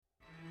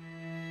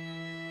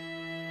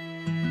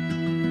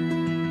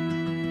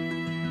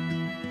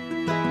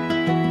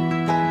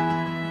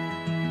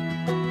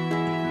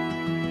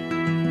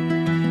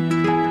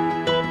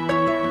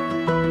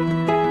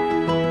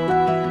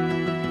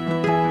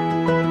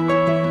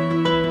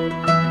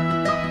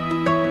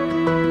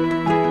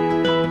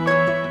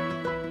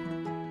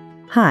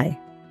Hi,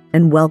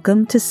 and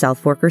welcome to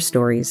Southforker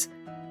Stories,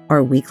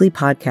 our weekly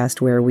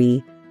podcast where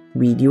we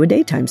read you a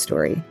daytime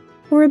story,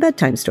 or a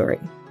bedtime story,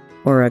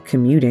 or a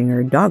commuting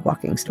or dog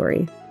walking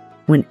story.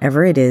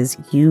 Whenever it is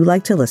you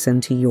like to listen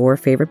to your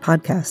favorite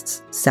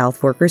podcasts,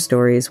 Southforker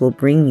Stories will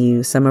bring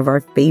you some of our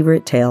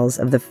favorite tales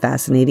of the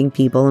fascinating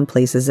people and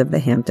places of the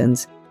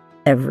Hamptons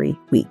every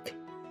week.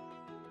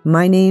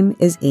 My name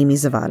is Amy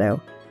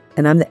Zavato,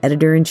 and I'm the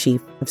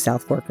editor-in-chief of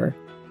Southforker.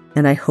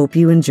 And I hope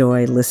you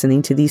enjoy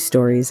listening to these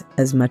stories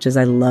as much as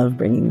I love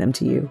bringing them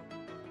to you.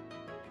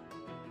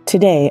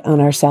 Today on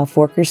our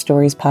Southforker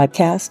Stories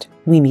podcast,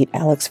 we meet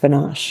Alex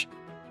Vinash,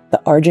 the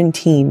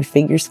Argentine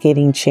figure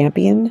skating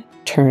champion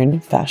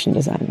turned fashion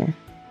designer.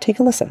 Take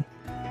a listen.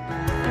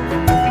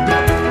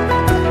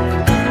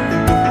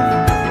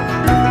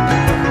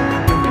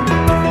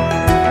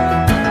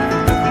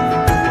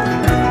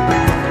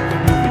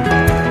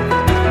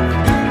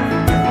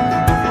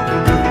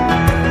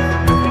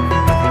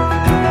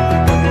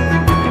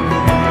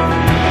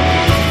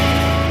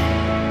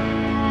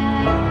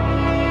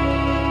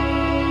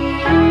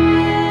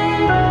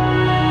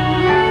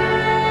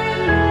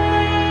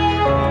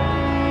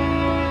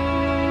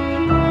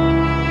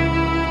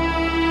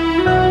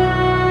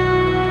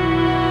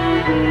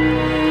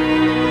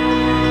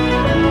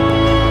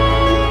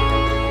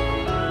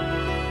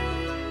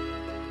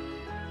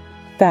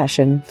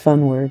 Fashion,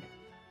 fun word.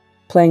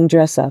 Playing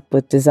dress up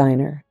with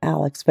designer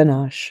Alex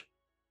Vinash.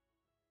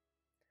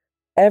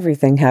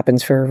 Everything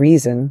happens for a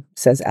reason,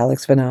 says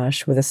Alex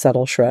Vinash with a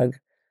subtle shrug.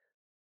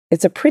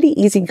 It's a pretty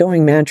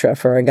easygoing mantra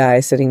for a guy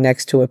sitting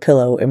next to a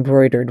pillow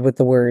embroidered with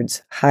the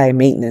words high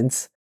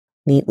maintenance,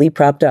 neatly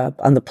propped up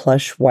on the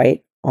plush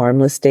white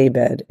armless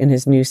daybed in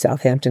his new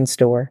Southampton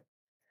store.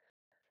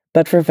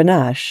 But for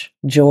Vinash,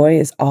 joy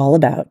is all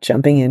about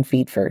jumping in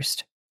feet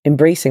first,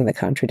 embracing the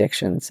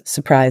contradictions,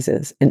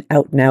 surprises, and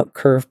out-and-out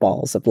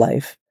curveballs of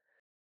life.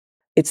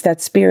 It's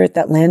that spirit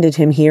that landed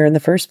him here in the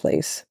first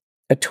place,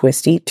 a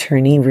twisty,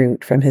 turny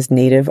route from his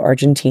native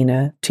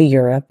Argentina to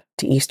Europe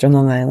to Eastern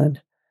Long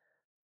Island.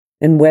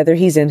 And whether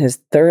he's in his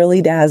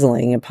thoroughly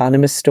dazzling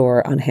eponymous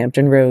store on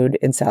Hampton Road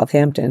in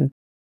Southampton,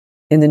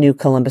 in the new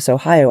Columbus,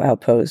 Ohio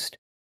outpost,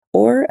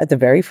 or at the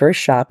very first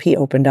shop he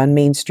opened on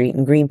Main Street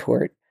in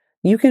Greenport,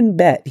 you can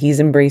bet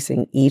he's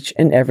embracing each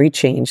and every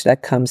change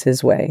that comes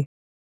his way,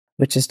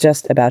 which is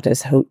just about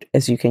as hot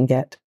as you can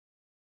get.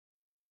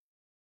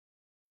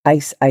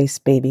 Ice, ice,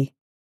 baby.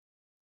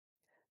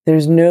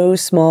 There's no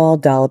small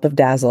dollop of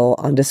dazzle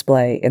on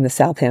display in the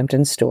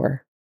Southampton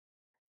store.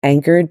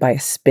 Anchored by a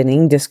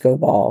spinning disco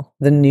ball,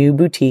 the new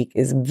boutique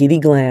is giddy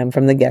glam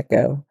from the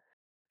get-go.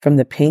 From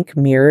the pink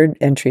mirrored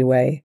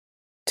entryway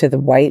to the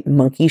white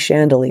monkey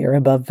chandelier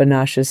above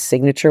Vinash's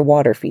signature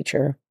water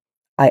feature.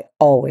 I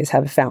always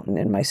have a fountain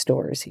in my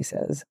stores, he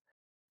says.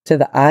 To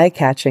the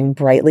eye-catching,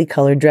 brightly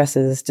colored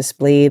dresses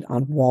displayed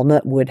on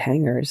walnut wood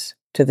hangers,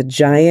 to the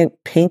giant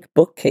pink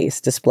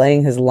bookcase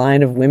displaying his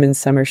line of women's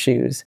summer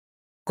shoes,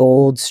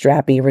 gold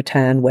strappy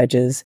rattan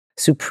wedges,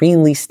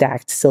 supremely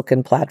stacked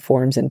silken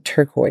platforms in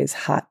turquoise,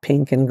 hot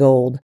pink, and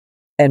gold,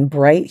 and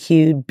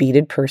bright-hued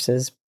beaded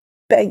purses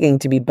begging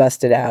to be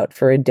busted out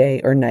for a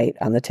day or night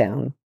on the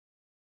town.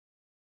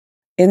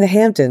 In the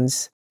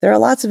Hamptons, there are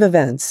lots of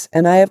events,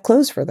 and I have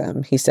clothes for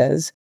them, he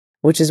says,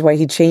 which is why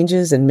he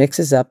changes and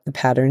mixes up the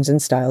patterns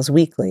and styles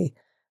weekly,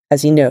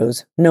 as he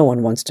knows no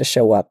one wants to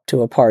show up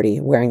to a party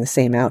wearing the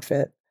same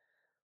outfit.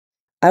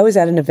 I was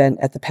at an event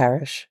at the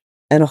parish,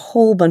 and a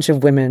whole bunch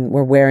of women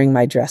were wearing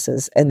my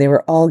dresses, and they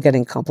were all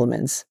getting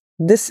compliments.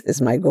 This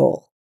is my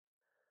goal.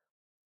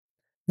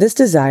 This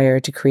desire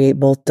to create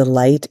both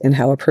delight in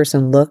how a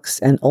person looks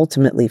and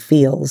ultimately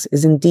feels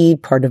is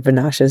indeed part of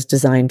Vinash's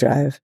design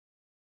drive.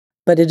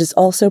 But it is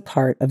also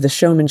part of the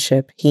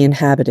showmanship he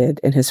inhabited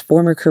in his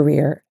former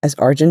career as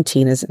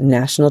Argentina's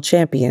national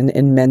champion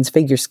in men's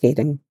figure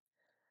skating.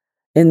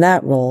 In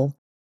that role,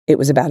 it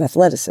was about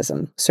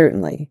athleticism,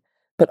 certainly,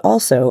 but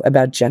also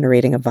about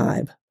generating a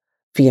vibe,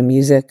 via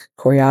music,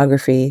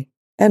 choreography,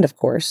 and, of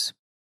course,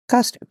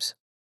 costumes.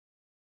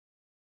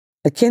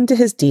 Akin to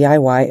his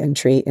DIY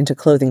entry into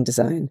clothing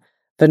design,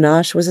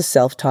 Vinash was a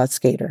self-taught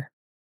skater.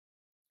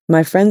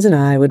 My friends and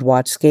I would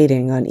watch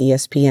skating on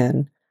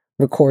ESPN,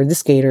 record the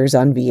skaters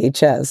on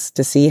VHS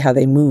to see how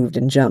they moved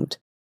and jumped.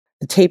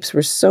 The tapes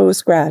were so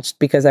scratched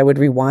because I would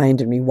rewind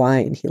and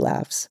rewind, he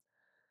laughs.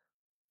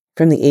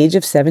 From the age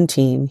of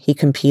 17, he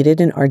competed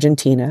in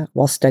Argentina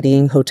while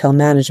studying hotel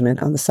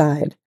management on the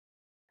side.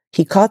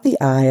 He caught the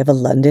eye of a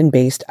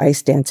London-based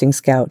ice dancing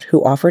scout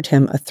who offered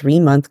him a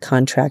 3-month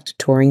contract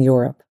touring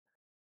Europe.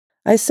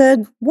 I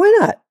said, why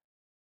not?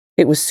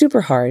 It was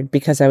super hard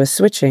because I was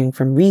switching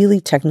from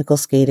really technical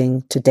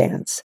skating to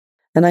dance,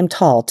 and I'm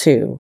tall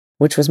too,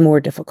 which was more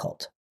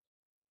difficult.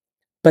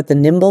 But the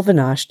nimble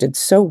Vinash did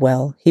so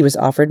well, he was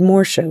offered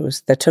more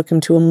shows that took him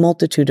to a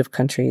multitude of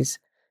countries: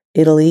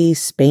 Italy,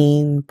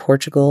 Spain,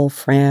 Portugal,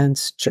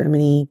 France,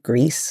 Germany,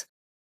 Greece.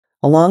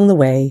 Along the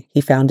way,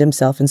 he found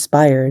himself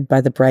inspired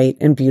by the bright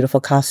and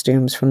beautiful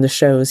costumes from the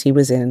shows he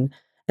was in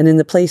and in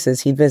the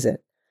places he'd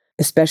visit,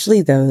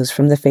 especially those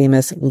from the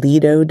famous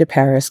Lido de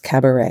Paris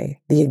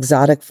Cabaret, the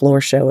exotic floor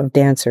show of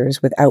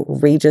dancers with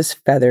outrageous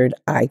feathered,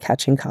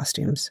 eye-catching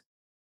costumes.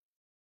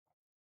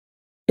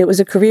 It was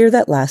a career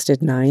that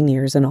lasted 9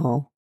 years in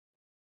all.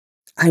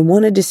 I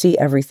wanted to see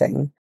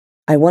everything.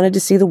 I wanted to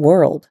see the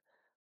world.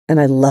 And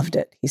I loved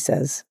it, he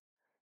says.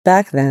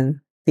 Back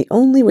then, the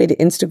only way to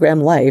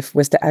Instagram life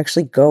was to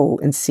actually go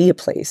and see a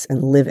place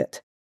and live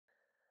it.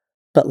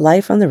 But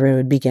life on the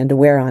road began to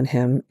wear on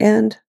him,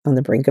 and, on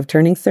the brink of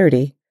turning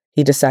 30,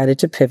 he decided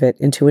to pivot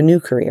into a new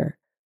career,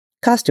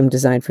 costume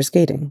design for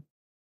skating.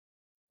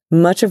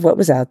 Much of what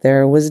was out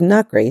there was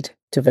not great,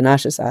 to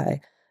Vinash's eye,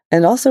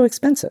 and also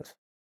expensive.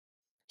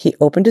 He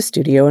opened a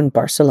studio in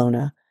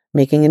Barcelona,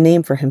 making a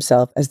name for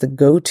himself as the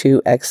go-to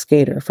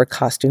ex-skater for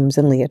costumes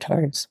and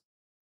leotards.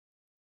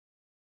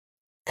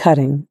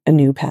 Cutting a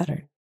new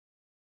pattern.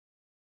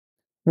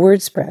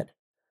 Word spread,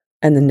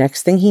 and the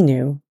next thing he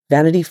knew,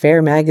 Vanity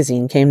Fair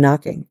magazine came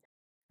knocking,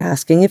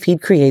 asking if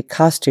he'd create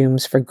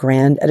costumes for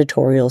grand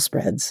editorial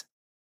spreads.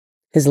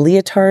 His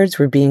leotards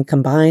were being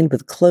combined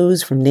with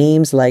clothes from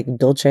names like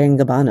Dolce &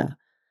 Gabbana.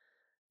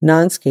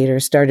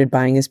 Non-skaters started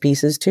buying his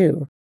pieces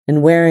too,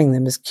 and wearing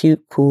them as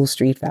cute, cool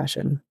street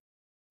fashion.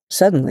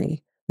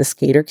 Suddenly, the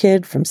skater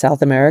kid from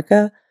South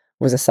America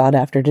was a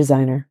sought-after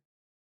designer.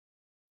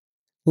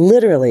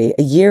 Literally,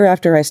 a year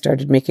after I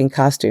started making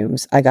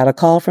costumes, I got a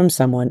call from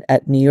someone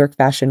at New York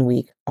Fashion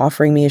Week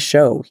offering me a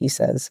show, he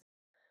says.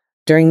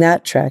 During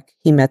that trek,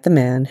 he met the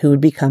man who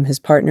would become his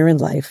partner in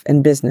life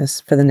and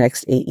business for the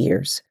next 8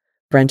 years,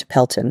 Brent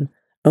Pelton,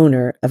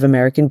 owner of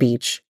American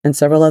Beach and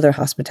several other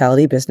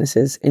hospitality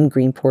businesses in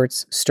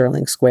Greenport's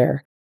Sterling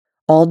Square,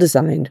 all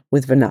designed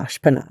with Vinash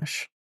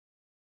panache.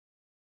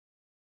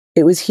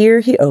 It was here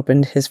he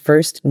opened his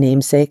first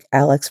namesake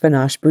Alex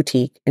Vinash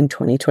boutique in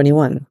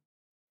 2021.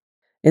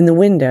 In the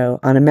window,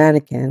 on a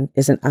mannequin,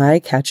 is an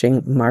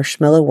eye-catching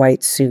marshmallow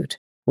white suit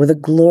with a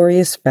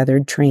glorious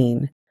feathered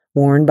train,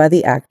 worn by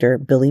the actor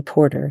Billy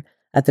Porter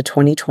at the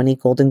 2020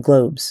 Golden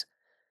Globes.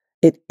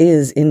 It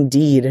is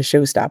indeed a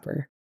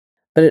showstopper,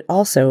 but it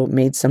also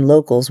made some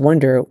locals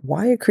wonder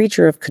why a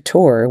creature of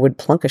couture would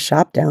plunk a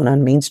shop down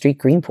on Main Street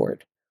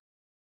Greenport.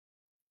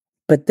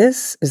 But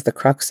this is the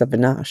crux of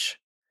Vinash.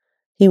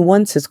 He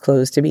wants his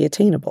clothes to be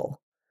attainable.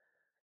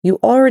 You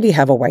already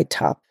have a white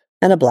top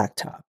and a black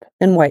top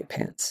and white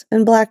pants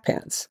and black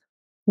pants.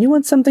 You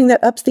want something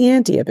that ups the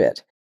ante a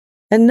bit,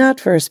 and not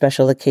for a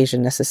special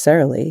occasion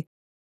necessarily.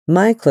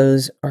 My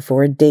clothes are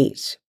for a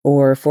date,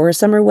 or for a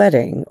summer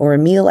wedding, or a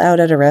meal out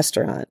at a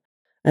restaurant.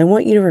 I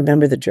want you to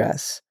remember the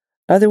dress.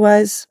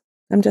 Otherwise,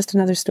 I'm just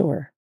another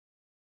store.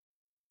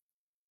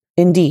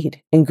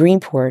 Indeed, in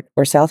Greenport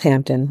or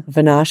Southampton,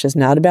 Vinash is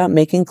not about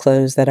making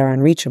clothes that are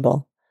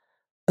unreachable.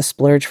 A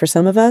splurge for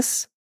some of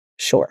us?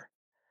 Sure.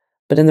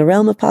 But in the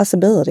realm of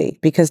possibility,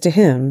 because to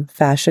him,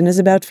 fashion is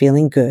about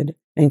feeling good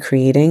and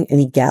creating an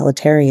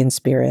egalitarian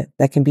spirit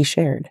that can be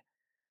shared.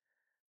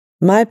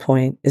 My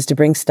point is to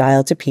bring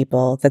style to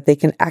people that they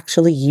can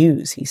actually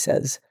use, he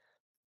says.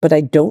 But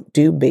I don't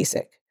do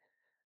basic.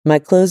 My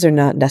clothes are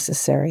not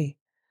necessary.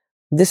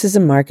 This is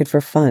a market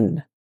for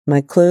fun.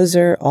 My clothes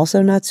are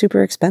also not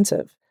super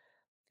expensive.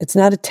 It's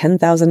not a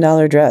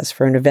 $10,000 dress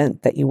for an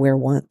event that you wear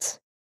once.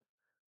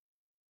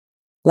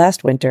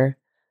 Last winter,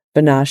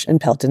 Vinash and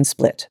Pelton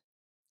split,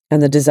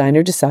 and the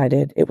designer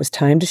decided it was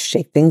time to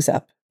shake things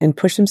up and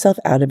push himself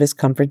out of his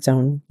comfort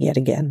zone yet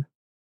again.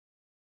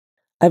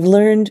 I've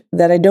learned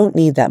that I don't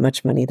need that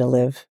much money to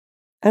live.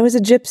 I was a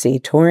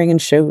gypsy touring in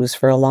shows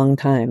for a long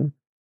time.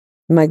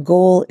 My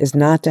goal is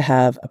not to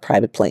have a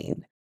private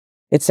plane.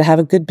 It's to have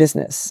a good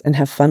business and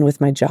have fun with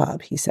my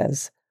job, he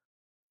says.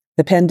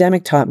 The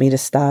pandemic taught me to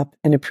stop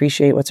and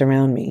appreciate what's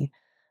around me.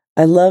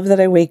 I love that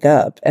I wake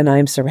up and I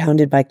am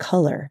surrounded by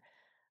color.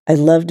 I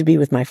love to be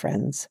with my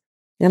friends.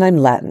 And I'm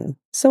Latin,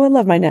 so I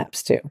love my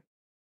naps too.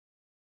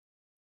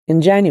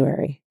 In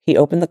January, he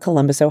opened the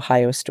Columbus,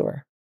 Ohio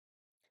store.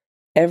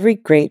 Every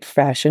great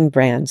fashion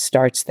brand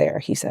starts there,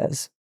 he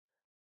says.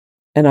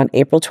 And on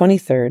April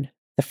 23rd,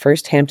 the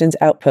first Hamptons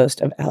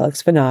outpost of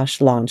Alex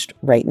Vinash launched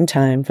right in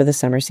time for the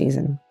summer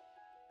season.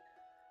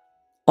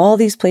 All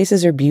these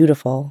places are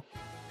beautiful,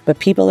 but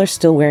people are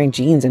still wearing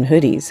jeans and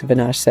hoodies,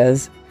 Vinash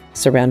says,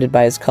 surrounded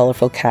by his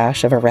colorful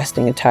cache of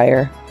arresting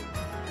attire.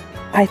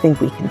 I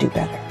think we can do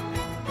better.